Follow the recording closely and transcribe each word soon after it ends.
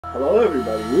Hello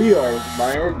everybody, we are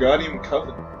My Orgadium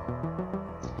Coven.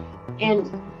 And,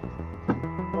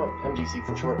 I'm GC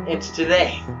for short, and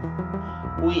today,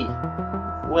 we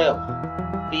will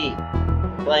be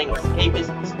playing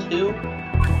Escapists 2.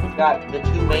 We've got the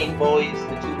two main boys,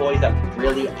 the two boys that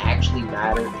really actually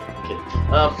matter. I'm kidding.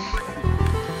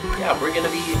 Yeah, we're gonna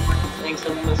be playing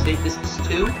some Escapists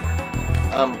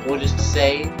 2. We'll just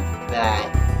say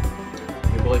that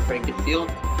your boy Frank N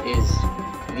is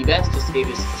the best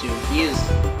Escapist 2. He is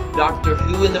Doctor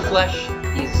Who in the flesh.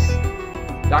 He's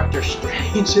Doctor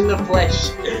Strange in the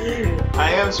flesh.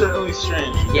 I am certainly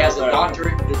strange. He has a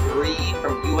doctorate degree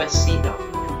from USC now.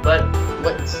 But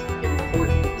what's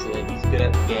important is that he's good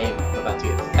at the game. I'm about to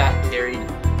get fat carried.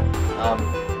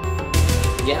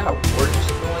 Yeah, we're just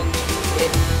going to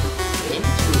get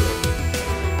into it.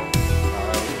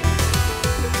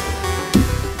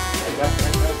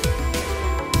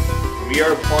 We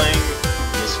are playing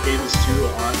Escapists 2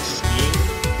 on Steam.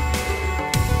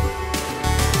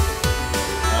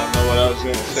 I don't know what I was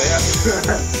going to say after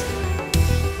that.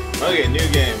 Okay, new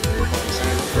game. We're playing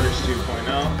Center First 2.0.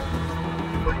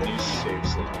 New save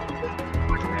slot.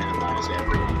 Randomize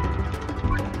everyone.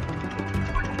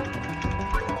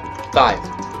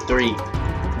 5, 3,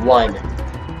 1.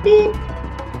 Beep.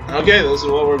 Okay, this is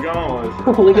what we're going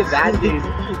with. Look at that dude.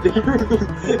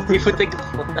 He put the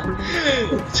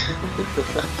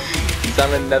He's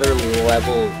on another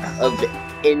level of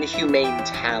inhumane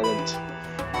talent.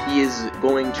 He is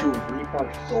going to reap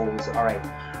our souls. Alright,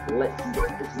 let's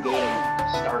get this game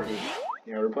started.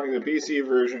 Yeah, we're playing the PC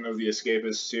version of the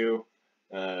Escapists 2.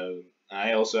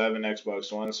 I also have an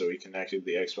Xbox One, so we connected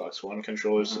the Xbox One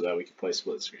controllers so that we can play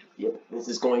split screen. Yep, this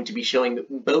is going to be showing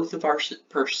both of our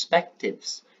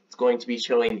perspectives. It's going to be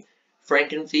showing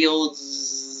Frank N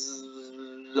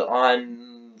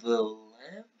on the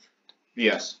left?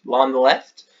 Yes. On the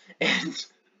left, and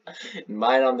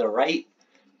mine on the right.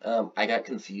 I got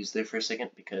confused there for a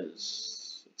second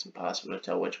because it's impossible to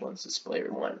tell which one's this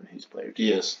player 1 and who's player 2.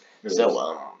 Yes.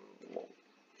 So,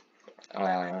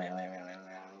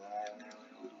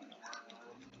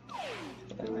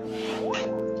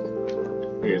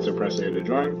 Okay, so press A to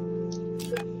join.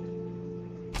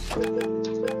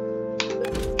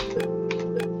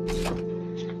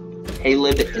 Hey,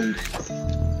 lib and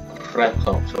prep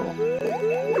console.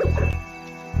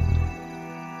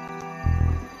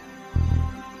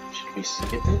 Should we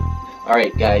skip it?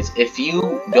 Alright, guys, if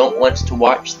you don't want to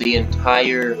watch the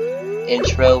entire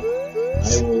intro,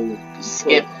 I will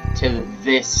skip to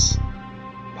this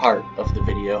part of the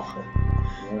video.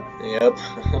 Yep.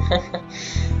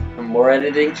 More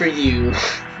editing for you.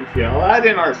 Yeah, I'll add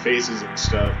in our faces and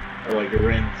stuff. Or like a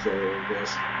ring photo of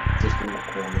this. Just in the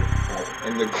corner.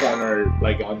 In the corner,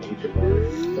 like on each of our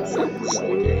sides.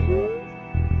 Okay.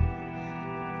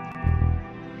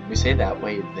 We say that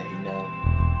way they know.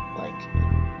 Like,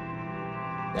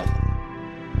 nothing.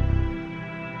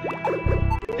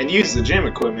 And use the gym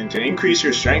equipment to increase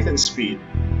your strength and speed.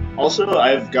 Also,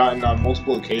 I've gotten on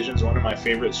multiple occasions, one of my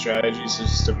favorite strategies is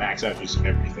just to max out just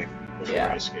everything before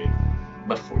I escape.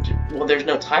 Well, there's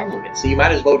no time limit, so you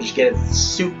might as well just get it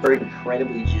super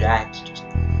incredibly jacked. Just,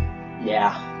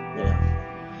 yeah.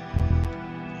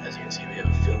 As you can see, we have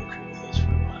a film crew with us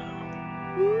for a while.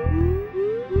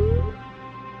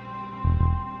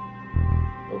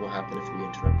 What will happen if we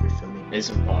interrupt your filming? It's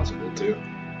impossible to.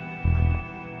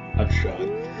 I've tried.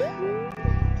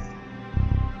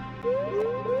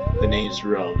 The name's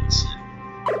Robinson.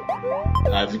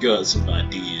 I've got some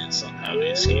ideas on how to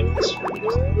escape this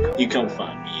room. You come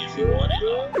find me if you want it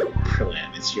on the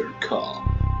plan. It's your call.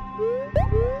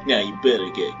 Now you better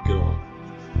get going.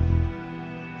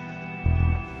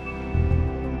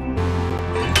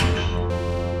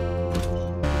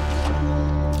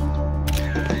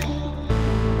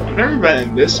 I've never been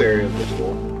in this area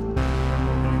before.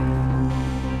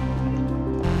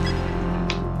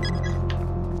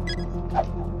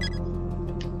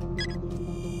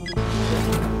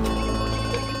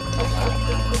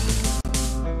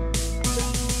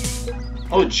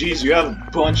 Oh jeez, you have a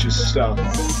bunch of stuff.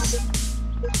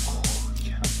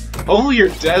 Oh, hopefully your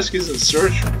desk isn't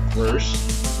search first.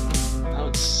 That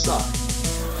would suck.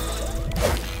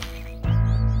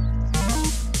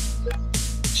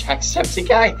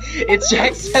 Jacksepticeye? It's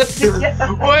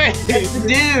Jacksepticeye! Wait! It's the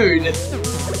dude!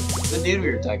 The dude we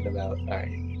were talking about.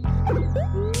 Alright.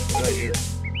 What do I do?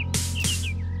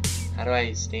 How do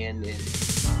I stand in?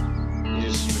 You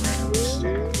just randomly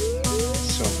stand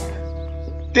somewhere.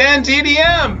 Dan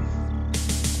TDM!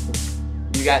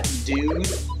 You got dude,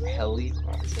 Helly.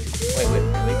 Wait.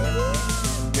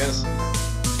 Yes.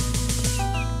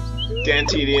 Dan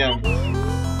TDM.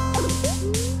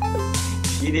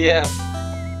 EDM.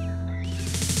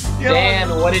 Dan,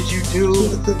 what did you do?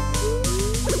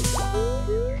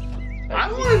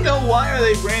 I want to know why are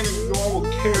they random normal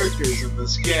characters in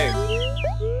this game?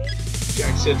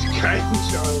 Jack said to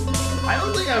Kaiden John. I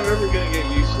don't think I'm ever gonna get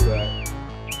used to that.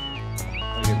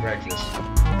 Okay, breakfast.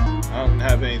 I don't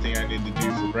have anything I need to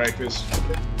do for breakfast.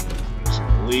 I'm just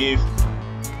gonna leave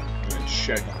and then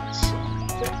check on myself.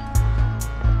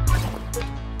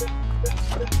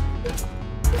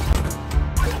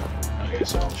 Okay,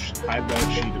 so I'll hide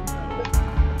that sheet of metal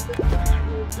and then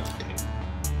roll duct tape.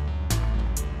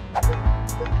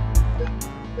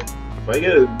 If I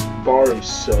get a bar of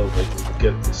soap, I can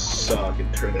get the sock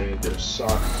and turn it into a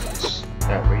sock piece.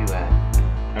 Alright, where you at?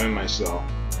 I'm in my cell.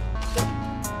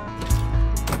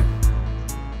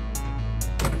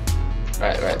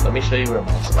 Right, let me show you where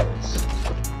my cell is.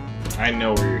 I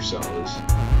know where your cell is.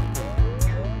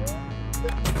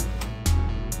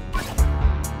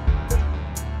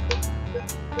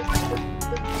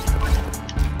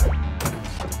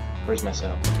 Where's my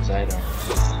cell? Because I don't.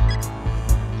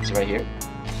 Is it right here?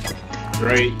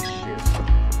 Right here.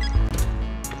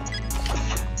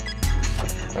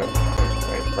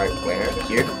 Right where?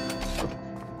 Here?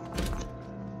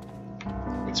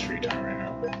 It's free time right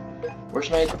now. Where's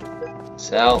my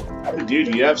cell?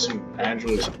 Dude, you have some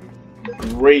actually some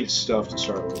great stuff to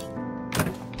start with.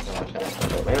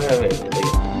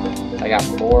 Wait. I got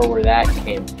more where that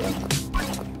came from.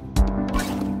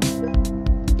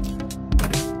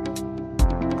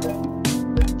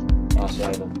 Also, I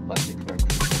have a plastic card.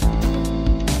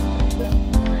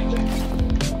 Thank you.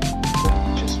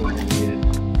 Just what I needed.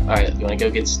 Alright, you wanna go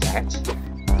get stacked? I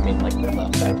mean, like, the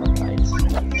left side of our lines.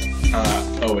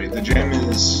 Oh wait, the gem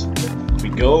is... We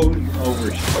go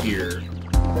over here.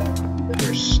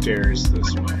 There's stairs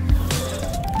this way.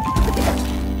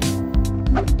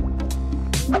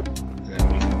 Then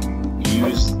we can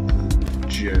use the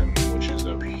gem, which is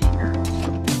up here.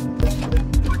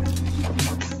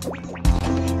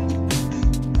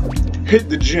 Hit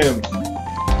the gem!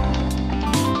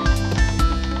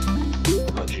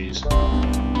 Oh jeez.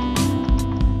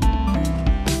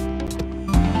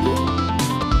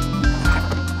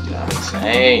 Dude, I'm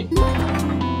insane.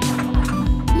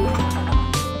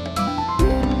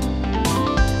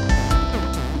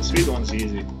 Speed one's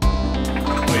easy.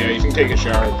 Oh yeah, you can take a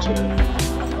shower to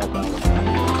help out with that.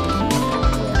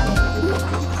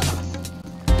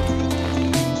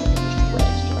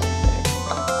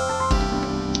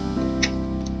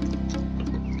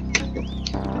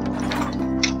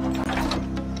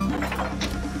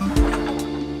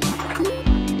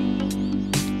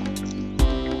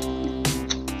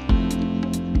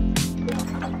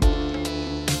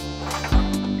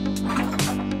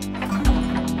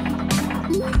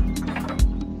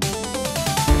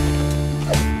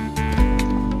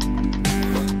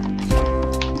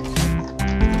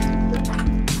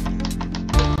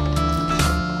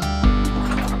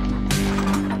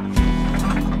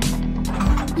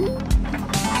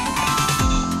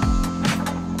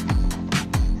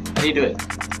 How do you do it?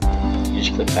 You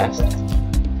just click fast?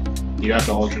 You have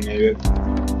to alternate it.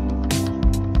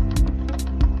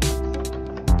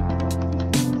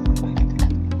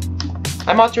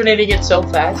 I'm alternating it so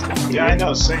fast. Yeah, I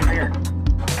know, same here.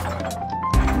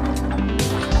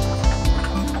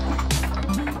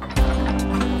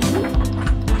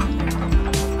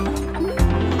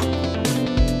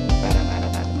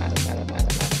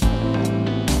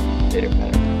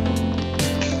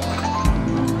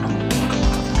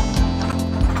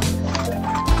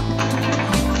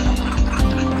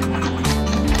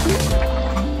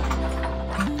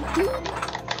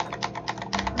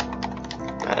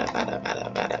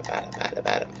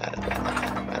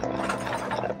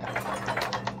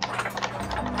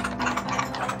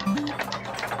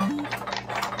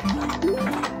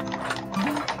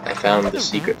 I found the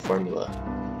secret formula.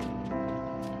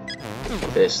 Look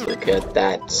at this, look at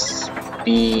that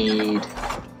speed.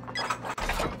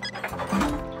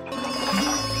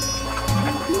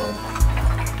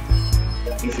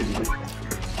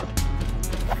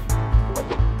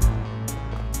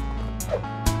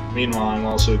 Meanwhile, I'm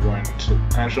also going to.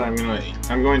 Actually,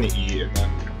 I'm going to eat and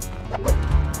then.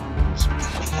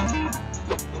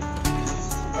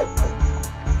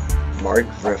 Mark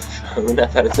Raffone? I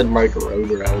thought it said Mark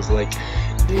Rover. I was like,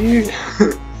 dude.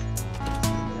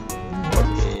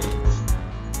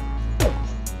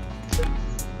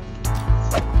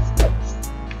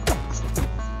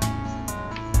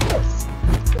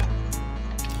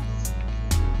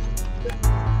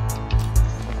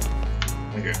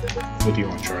 Okay, what do you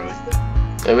want, Charlie?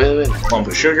 Wait. Lump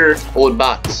of sugar. Old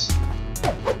box.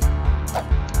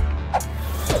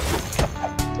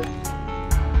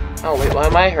 Oh wait, why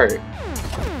am I hurt?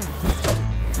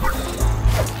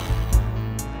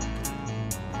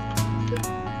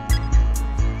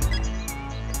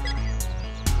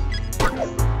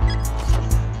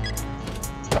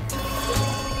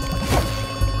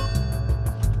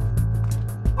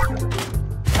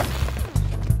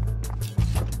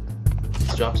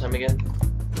 Let's drop some again.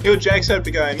 Yo,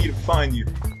 Jacksepticeye, I need to find you.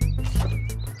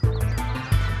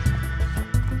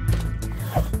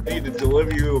 I need to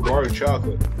deliver you a bar of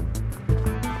chocolate.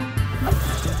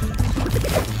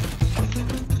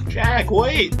 Jack,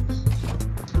 wait!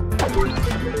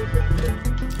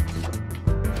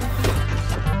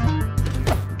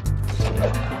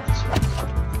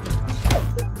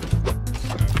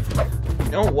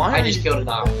 No, why? I just killed an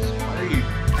ox. Why are you?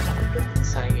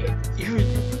 Signing it.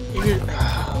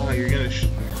 You're gonna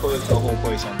put the whole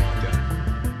place on lockdown.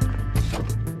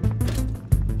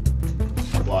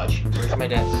 Watch. Where's my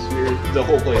desk? The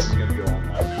whole place is gonna go on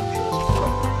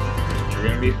lockdown. You're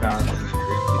gonna be found. And you're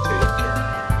gonna be taken care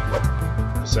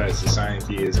of. Besides, the signing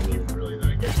fee isn't even really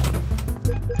that good.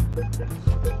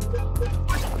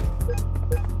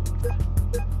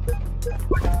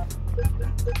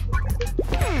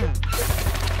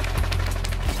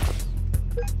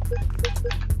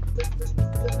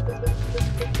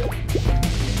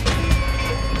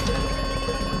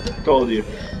 Told you.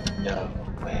 No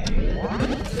way.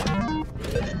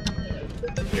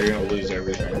 You're gonna lose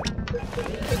everything.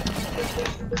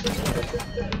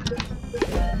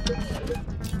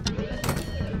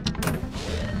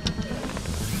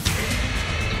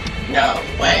 No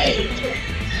way.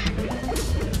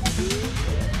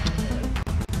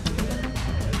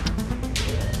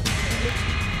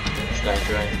 Should I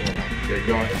throw anything away? You're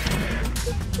going.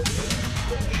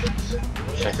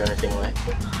 Should I throw anything away?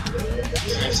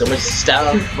 I have so much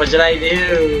stuff. What should I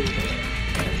do?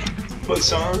 Put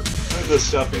some of the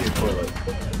stuff in your toilet.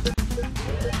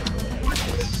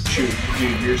 Shoot,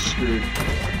 dude, you're screwed.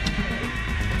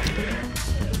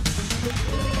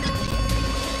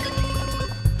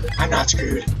 I'm not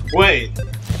screwed. Wait!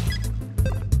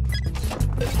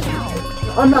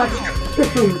 I'm not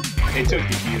screwed. They took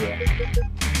the key though.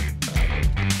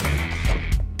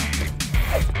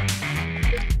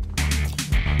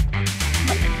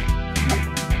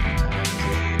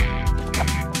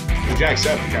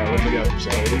 Jacksepticeye, what do you got for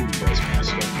sale? Ooh, that's my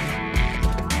stuff.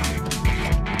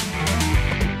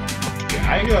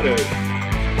 Yeah, I gotta.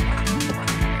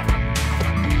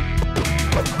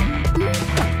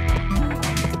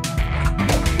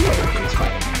 It's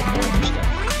fine. I want your stuff.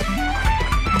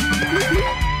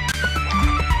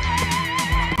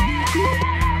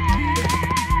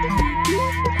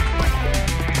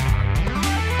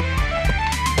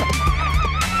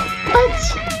 What?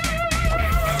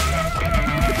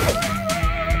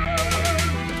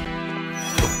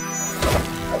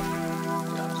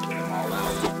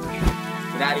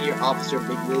 Get out of here, Officer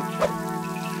Big Whoop.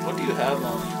 What do you have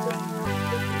on?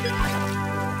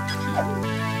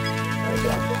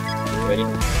 Ready?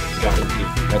 Drop the key.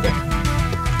 Right there.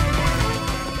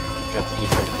 Drop the key.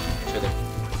 Right there.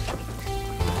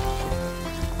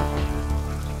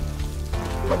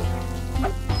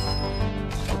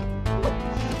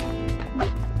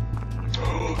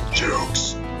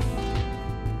 Jokes!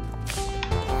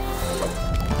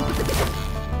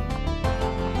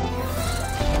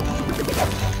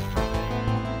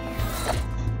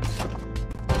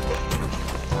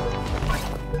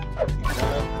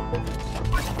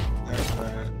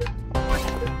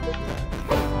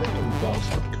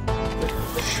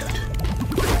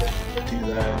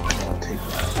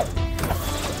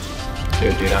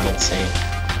 Dude, I'm insane.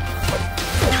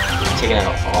 I'm taking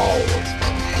out all of this.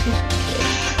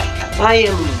 I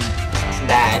am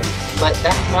bad, but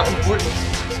that's not important.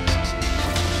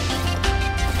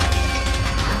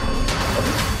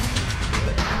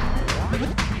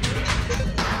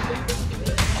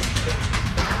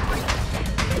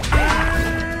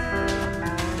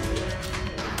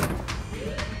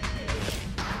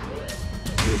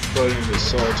 You're put into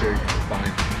solitary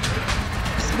confinement.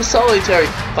 Solitary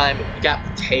confinement. You got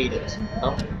potatoes.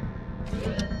 Oh,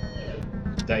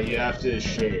 That you have to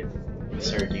shave.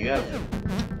 sir, do you have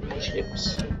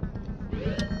chips?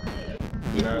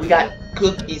 No. We got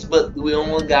cookies, but we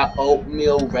only got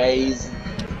oatmeal raisins.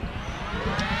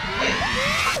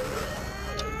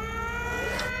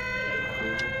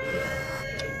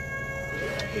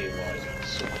 Hey, why is it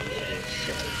so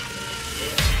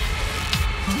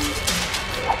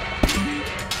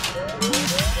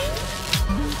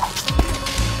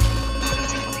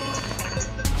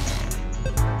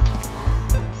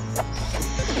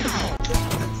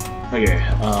Okay,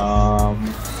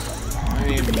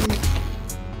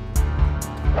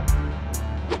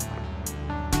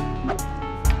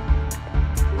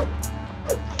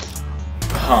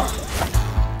 Huh.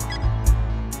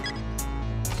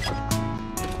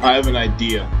 I have an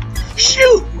idea.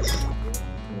 Shoot!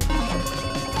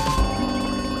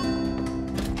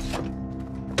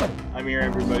 I'm here,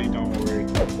 everybody, don't worry.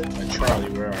 Charlie,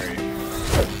 where are you?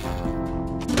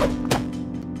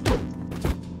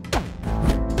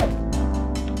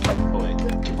 Oh, wait.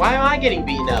 Why am I getting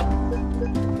beaten up?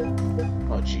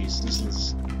 Oh, jeez, this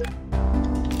is...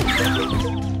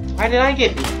 Why did I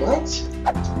get beaten? What?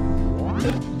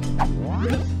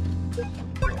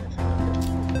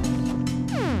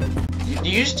 Did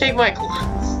you just take my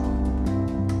clothes?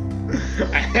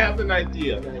 I have an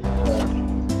idea.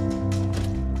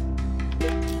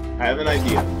 I have an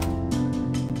idea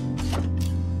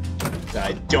that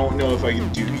I don't know if I can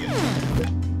do yet.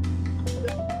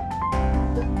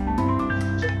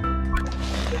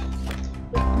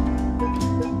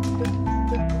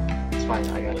 It's fine,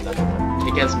 I got another one.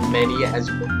 Take as many as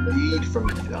you need from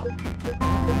me, though.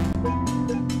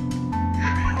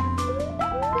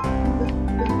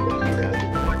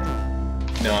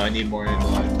 No, I need more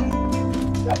intellect.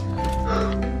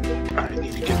 I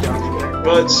need to get down from there.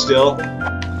 But still,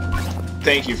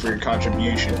 thank you for your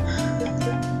contribution.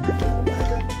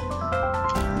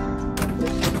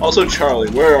 Also, Charlie,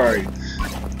 where are you?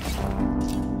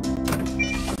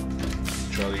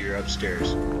 Charlie, you're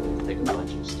upstairs. Take a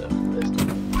bunch of stuff.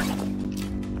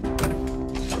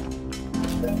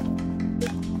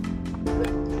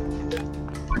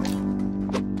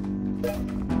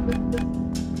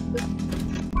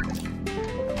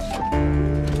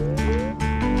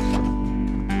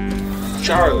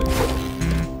 Charlie.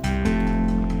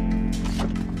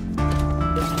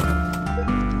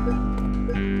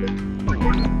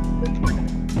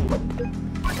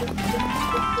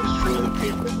 Destroy the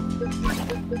paper.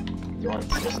 You want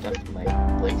some stuff in my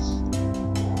place?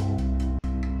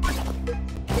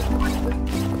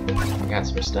 I got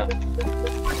some stuff.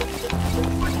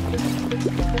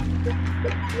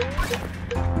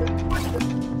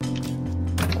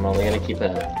 I'm only gonna keep a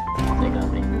thing on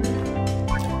me.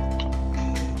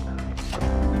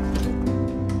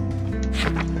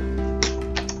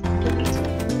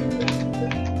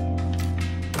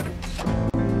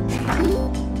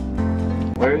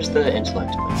 Where's the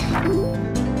intellect place?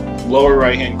 Lower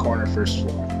right-hand corner, first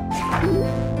floor.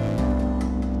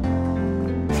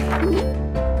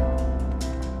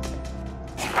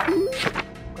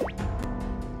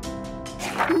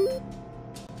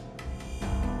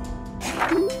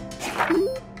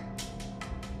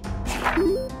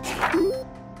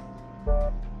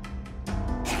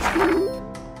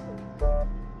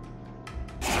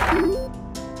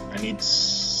 I need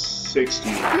 60.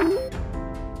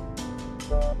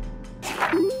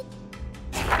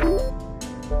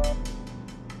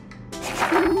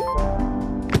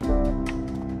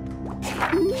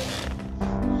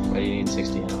 Why do you need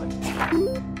 60 intellect?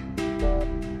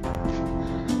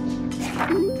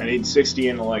 I need 60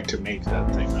 intellect to make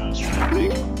that thing that I was trying to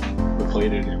make. The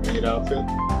plated inmate outfit.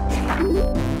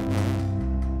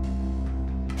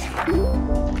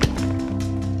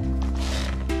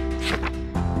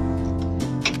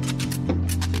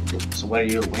 So what are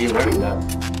you learning about?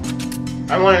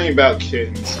 I'm learning about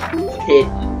kittens.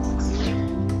 Kittens.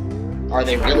 Are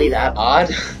they really that odd?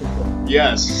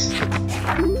 Yes.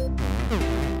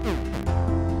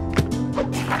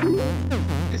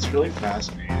 It's really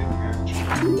fascinating, actually.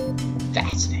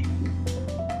 Fascinating.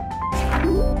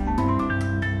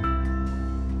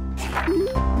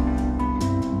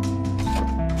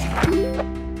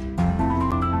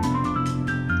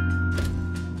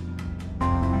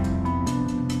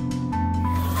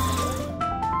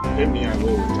 Hit me, I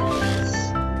will retaliate.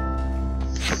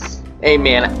 Hey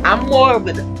man, I'm more of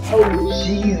an OG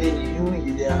than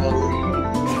you know.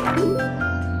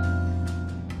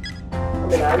 I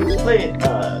mean, I was playing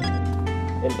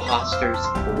Imposters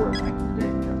 4 back in the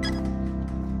day.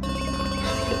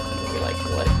 You're like,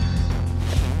 what?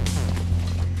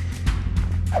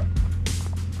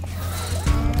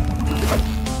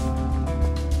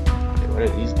 Hey, what are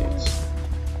these dudes?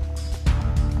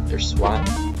 They're SWAT.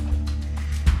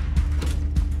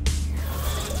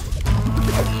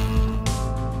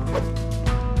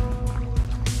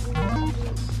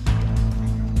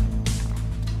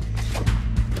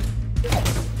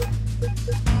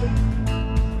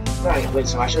 Right, wait,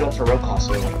 so I should have for roll call,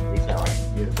 so like, leave that way.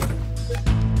 Beautiful.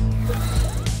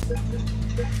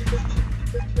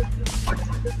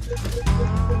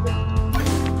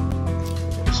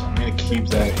 So I'm gonna keep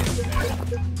that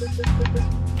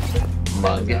in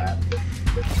Mug.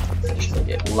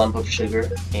 Get lump of sugar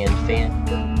and fan.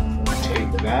 there.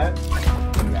 Take that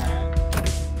and that.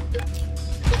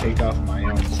 Take off my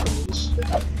own clothes.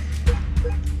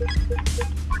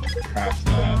 Craft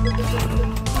that.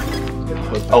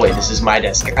 Oh wait, this is my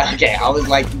desk. Okay, I was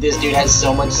like, this dude has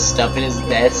so much stuff in his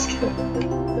desk.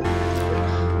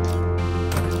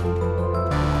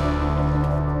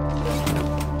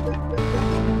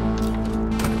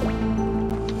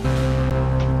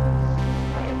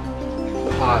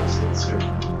 Pod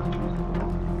sensor.